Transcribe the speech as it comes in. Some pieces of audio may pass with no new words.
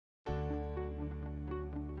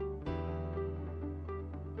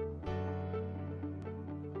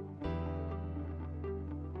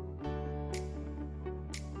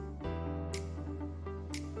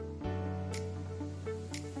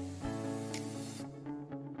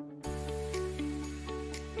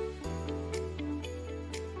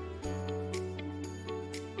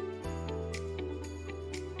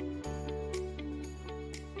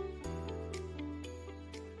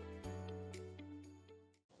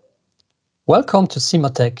Welcome to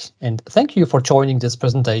simatec, and thank you for joining this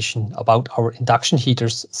presentation about our induction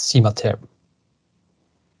heaters simatherm.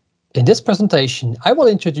 In this presentation, I will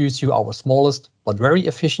introduce you our smallest but very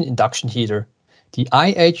efficient induction heater, the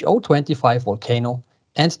IH025 Volcano,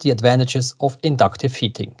 and the advantages of inductive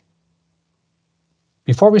heating.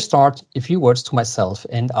 Before we start, a few words to myself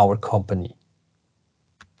and our company.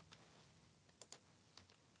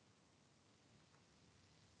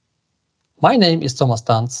 My name is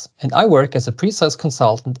Danz, and I work as a pre-sales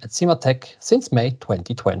consultant at simatec since May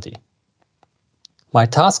 2020. My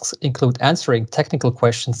tasks include answering technical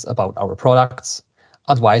questions about our products,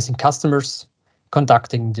 advising customers,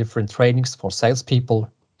 conducting different trainings for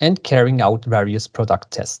salespeople, and carrying out various product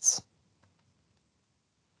tests.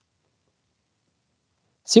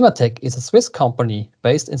 simatec is a Swiss company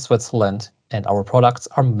based in Switzerland, and our products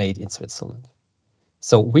are made in Switzerland.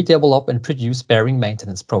 So we develop and produce bearing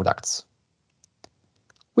maintenance products.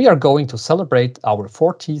 We are going to celebrate our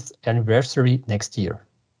 40th anniversary next year.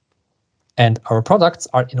 And our products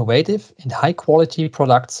are innovative and high-quality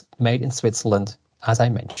products made in Switzerland, as I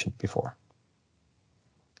mentioned before.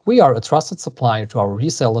 We are a trusted supplier to our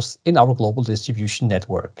resellers in our global distribution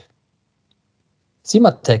network.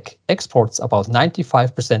 simatec exports about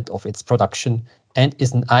 95% of its production and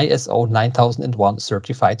is an ISO 9001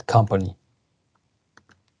 certified company.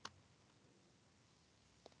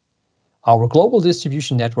 Our global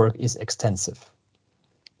distribution network is extensive.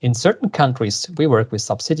 In certain countries, we work with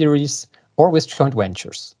subsidiaries or with joint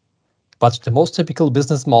ventures. But the most typical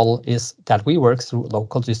business model is that we work through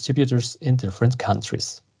local distributors in different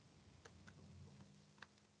countries.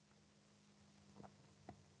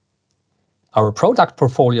 Our product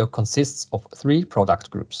portfolio consists of 3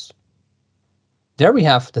 product groups. There we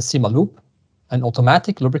have the simaLube, an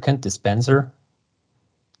automatic lubricant dispenser,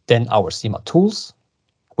 then our simatools,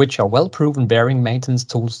 which are well-proven bearing maintenance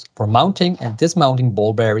tools for mounting and dismounting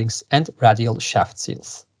ball bearings and radial shaft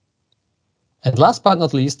seals. And last but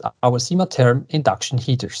not least, our simatherm induction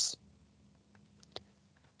heaters.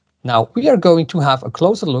 Now we are going to have a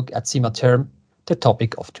closer look at simatherm, the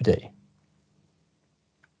topic of today.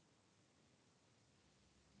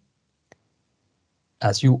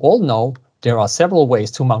 As you all know, there are several ways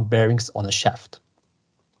to mount bearings on a shaft.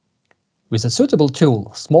 With a suitable tool,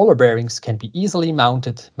 smaller bearings can be easily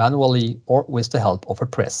mounted manually or with the help of a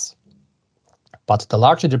press. But the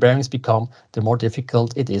larger the bearings become, the more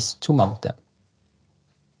difficult it is to mount them.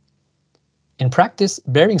 In practice,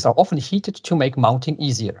 bearings are often heated to make mounting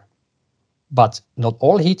easier. But not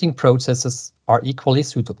all heating processes are equally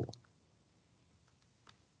suitable.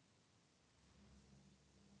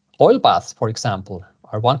 Oil baths, for example,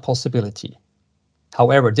 are one possibility.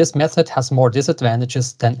 However, this method has more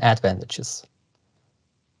disadvantages than advantages.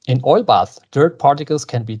 In oil baths, dirt particles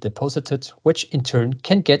can be deposited, which in turn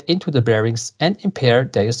can get into the bearings and impair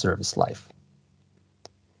their service life.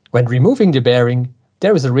 When removing the bearing,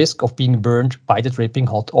 there is a risk of being burned by the dripping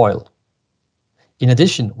hot oil. In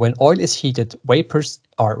addition, when oil is heated, vapors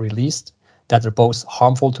are released that are both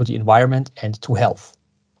harmful to the environment and to health.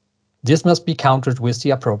 This must be countered with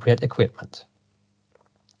the appropriate equipment.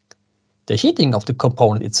 The heating of the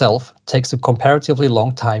component itself takes a comparatively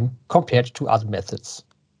long time compared to other methods.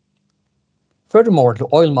 Furthermore, the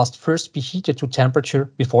oil must first be heated to temperature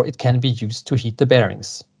before it can be used to heat the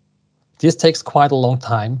bearings. This takes quite a long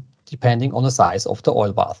time, depending on the size of the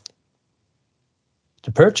oil bath.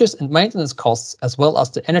 The purchase and maintenance costs as well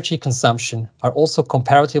as the energy consumption are also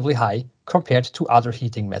comparatively high compared to other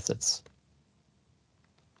heating methods.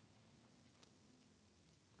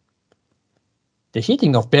 The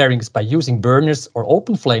heating of bearings by using burners or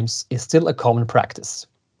open flames is still a common practice.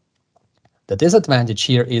 The disadvantage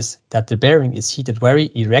here is that the bearing is heated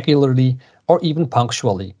very irregularly or even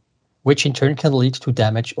punctually, which in turn can lead to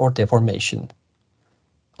damage or deformation.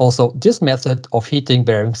 Also, this method of heating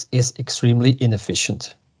bearings is extremely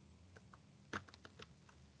inefficient.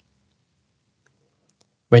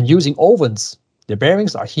 When using ovens, the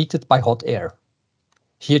bearings are heated by hot air.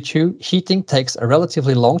 Here too, heating takes a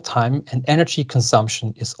relatively long time and energy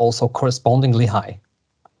consumption is also correspondingly high.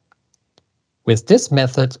 With this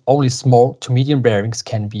method, only small to medium bearings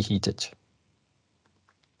can be heated.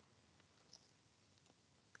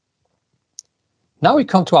 Now we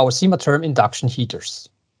come to our simatherm induction heaters.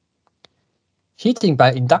 Heating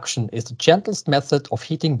by induction is the gentlest method of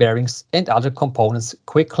heating bearings and other components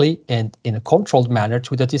quickly and in a controlled manner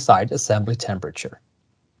to the desired assembly temperature.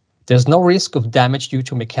 There's no risk of damage due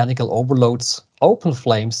to mechanical overloads, open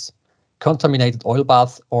flames, contaminated oil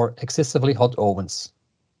baths, or excessively hot ovens.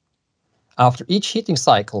 After each heating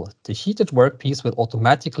cycle, the heated workpiece will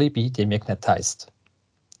automatically be demagnetized.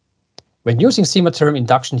 When using simatherm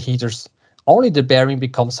induction heaters, Only the bearing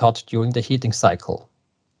becomes hot during the heating cycle.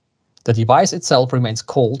 The device itself remains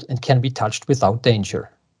cold and can be touched without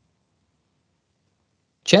danger.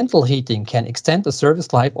 Gentle heating can extend the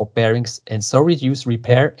service life of bearings and so reduce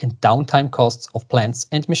repair and downtime costs of plants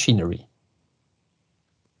and machinery.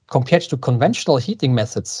 Compared to conventional heating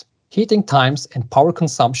methods, heating times and power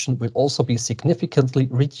consumption will also be significantly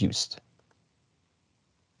reduced.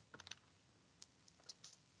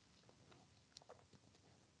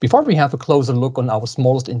 Before we have a closer look on our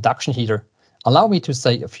smallest induction heater, allow me to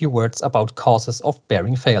say a few words about causes of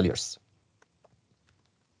bearing failures.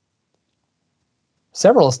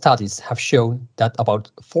 Several studies have shown that about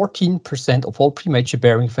 14% of all premature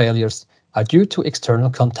bearing failures are due to external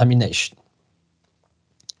contamination.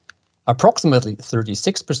 Approximately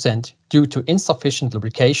 36% due to insufficient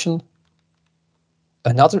lubrication.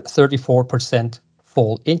 Another 34%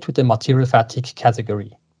 fall into the material fatigue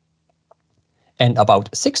category. And about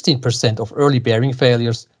 16% of early bearing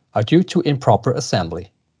failures are due to improper assembly.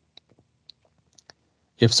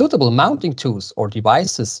 If suitable mounting tools or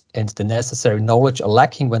devices and the necessary knowledge are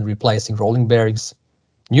lacking when replacing rolling bearings,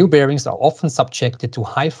 new bearings are often subjected to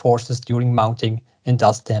high forces during mounting and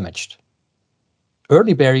thus damaged.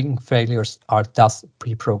 Early bearing failures are thus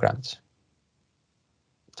pre-programmed.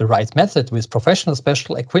 The right method with professional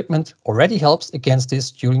special equipment already helps against this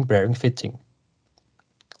during bearing fitting.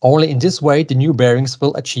 Only in this way the new bearings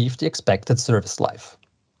will achieve the expected service life.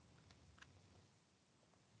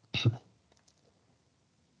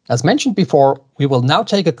 As mentioned before, we will now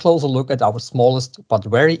take a closer look at our smallest but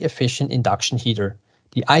very efficient induction heater,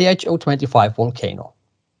 the IHO25 Volcano.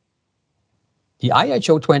 The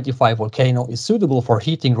IHO25 Volcano is suitable for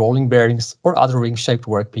heating rolling bearings or other ring-shaped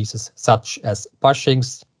workpieces such as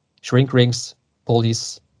bushings, shrink rings,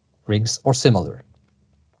 pulleys, rings or similar.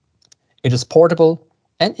 It is portable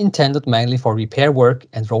and intended mainly for repair work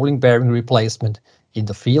and rolling bearing replacement in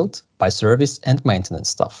the field by service and maintenance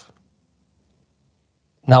staff.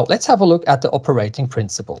 Now let's have a look at the operating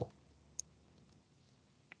principle.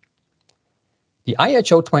 The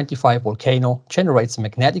IHO25 Volcano generates a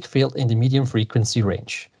magnetic field in the medium frequency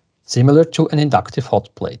range, similar to an inductive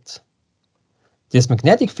hot plate. This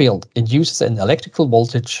magnetic field induces an electrical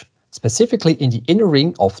voltage, specifically in the inner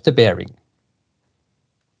ring of the bearing.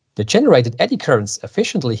 The generated eddy currents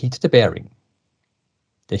efficiently heat the bearing.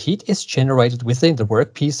 The heat is generated within the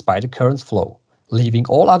workpiece by the current flow, leaving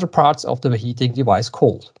all other parts of the heating device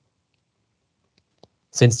cold.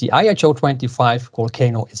 Since the IHO25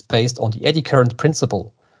 Volcano is based on the eddy current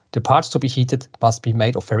principle, the parts to be heated must be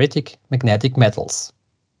made of ferritic magnetic metals.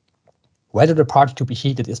 Whether the part to be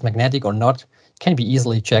heated is magnetic or not can be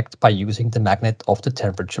easily checked by using the magnet of the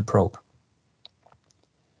temperature probe.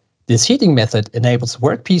 This heating method enables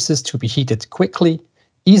workpieces to be heated quickly,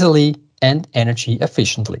 easily, and energy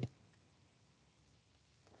efficiently.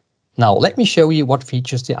 Now let me show you what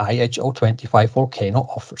features the IHO25 Volcano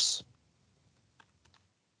offers.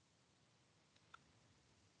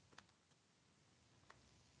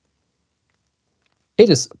 It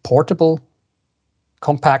is portable,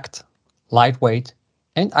 compact, lightweight,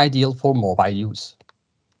 and ideal for mobile use.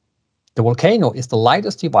 The Volcano is the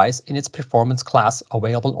lightest device in its performance class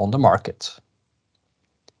available on the market.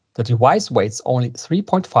 The device weighs only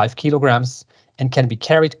 3.5 kilograms and can be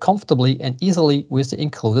carried comfortably and easily with the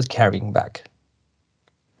included carrying bag.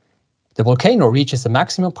 The Volcano reaches a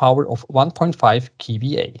maximum power of 1.5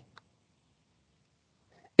 kVA.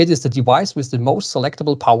 It is the device with the most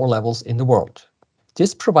selectable power levels in the world.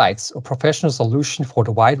 This provides a professional solution for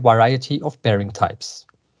the wide variety of bearing types,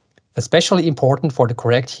 especially important for the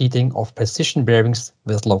correct heating of precision bearings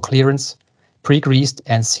with low clearance, pre-greased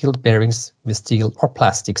and sealed bearings with steel or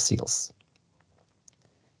plastic seals.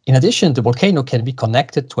 In addition, the Volcano can be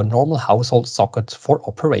connected to a normal household socket for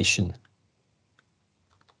operation.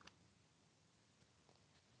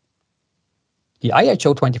 The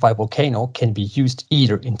IHO25 Volcano can be used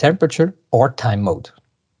either in temperature or time mode.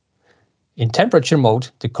 In temperature mode,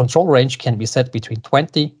 the control range can be set between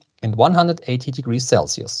 20 and 180 degrees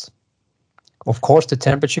Celsius. Of course, the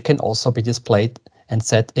temperature can also be displayed and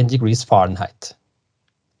set in degrees Fahrenheit.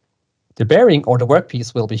 The bearing or the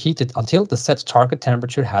workpiece will be heated until the set target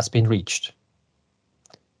temperature has been reached.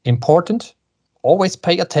 Important: always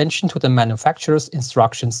pay attention to the manufacturer's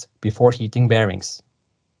instructions before heating bearings.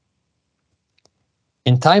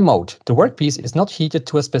 In time mode, the workpiece is not heated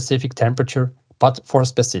to a specific temperature, but for a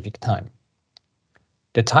specific time.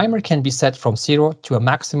 The timer can be set from 0 to a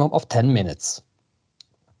maximum of 10 minutes.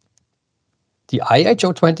 The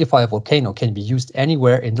IHO25 Volcano can be used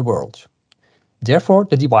anywhere in the world. Therefore,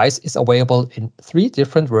 the device is available in 3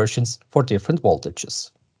 different versions for different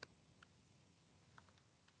voltages.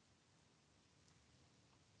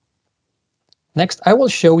 Next, I will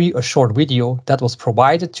show you a short video that was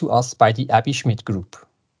provided to us by the Abby Schmidt Group.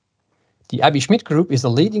 The Abby Schmidt Group is a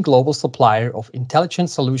leading global supplier of intelligent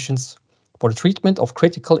solutions for the treatment of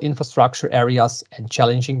critical infrastructure areas and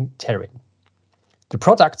challenging terrain. The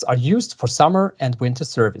products are used for summer and winter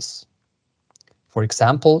service. For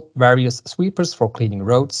example, various sweepers for cleaning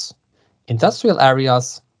roads, industrial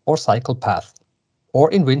areas or cycle paths, or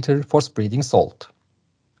in winter for spreading salt.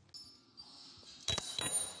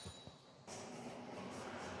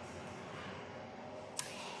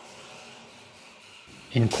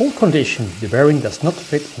 In cold condition, the bearing does not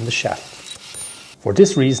fit in the shaft. For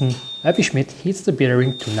this reason, Abby Schmidt heats the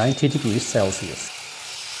bearing to 90 degrees Celsius.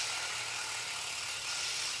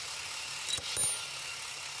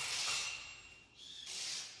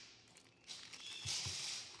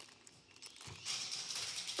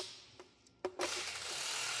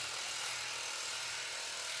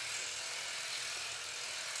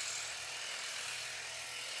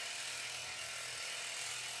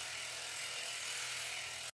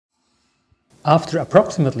 After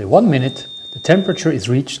approximately 1 minute, the temperature is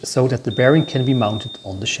reached so that the bearing can be mounted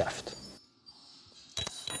on the shaft.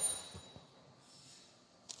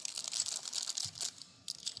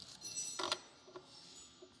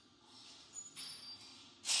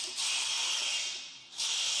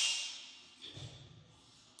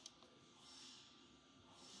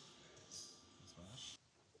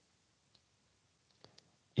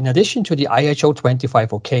 In addition to the IHO25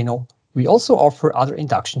 Volcano, we also offer other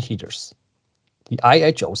induction heaters: the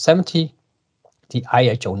IHO70, the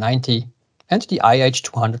IHO90, and the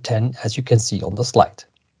IH210, as you can see on the slide.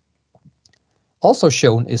 Also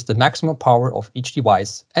shown is the maximum power of each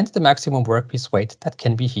device and the maximum workpiece weight that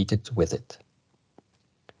can be heated with it.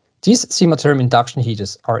 These simatherm induction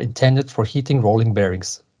heaters are intended for heating rolling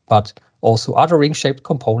bearings, but also other ring-shaped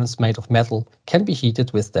components made of metal can be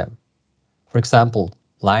heated with them. For example,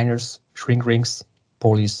 liners, shrink rings,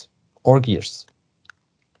 pulleys, or gears.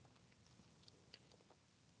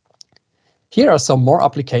 Here are some more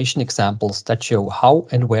application examples that show how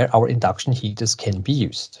and where our induction heaters can be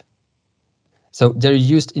used. So they're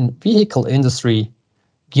used in vehicle industry,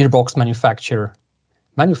 gearbox manufacture,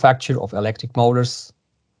 manufacture of electric motors,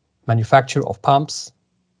 manufacture of pumps,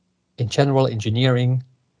 in general engineering,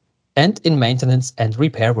 and in maintenance and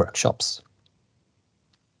repair workshops.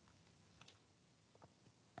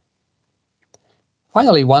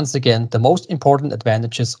 Finally, once again, the most important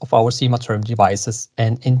advantages of our simatherm devices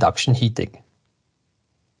and induction heating.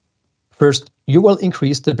 First, you will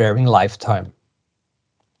increase the bearing lifetime.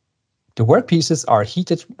 The workpieces are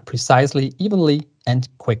heated precisely, evenly, and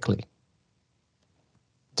quickly.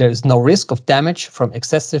 There is no risk of damage from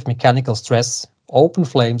excessive mechanical stress, open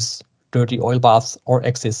flames, dirty oil baths, or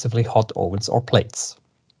excessively hot ovens or plates.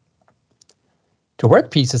 The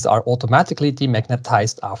workpieces are automatically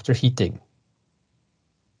demagnetized after heating.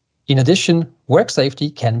 In addition, work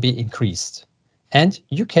safety can be increased, and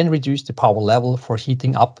you can reduce the power level for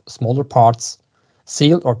heating up smaller parts,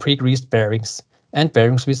 sealed or pre-greased bearings, and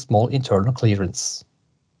bearings with small internal clearance.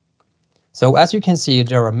 So as you can see,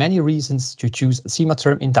 there are many reasons to choose a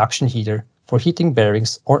simatherm induction heater for heating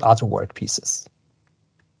bearings or other workpieces.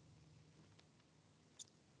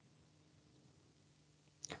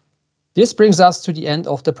 This brings us to the end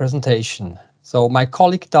of the presentation. So my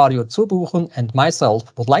colleague Dario Zurbuchen and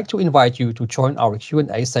myself would like to invite you to join our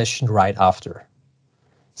Q&A session right after.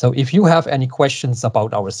 So if you have any questions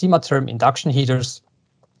about our simatherm induction heaters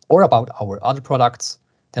or about our other products,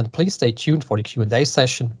 then please stay tuned for the Q&A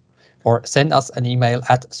session or send us an email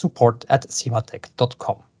at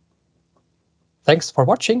support@simatec.com. Thanks for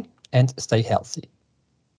watching and stay healthy.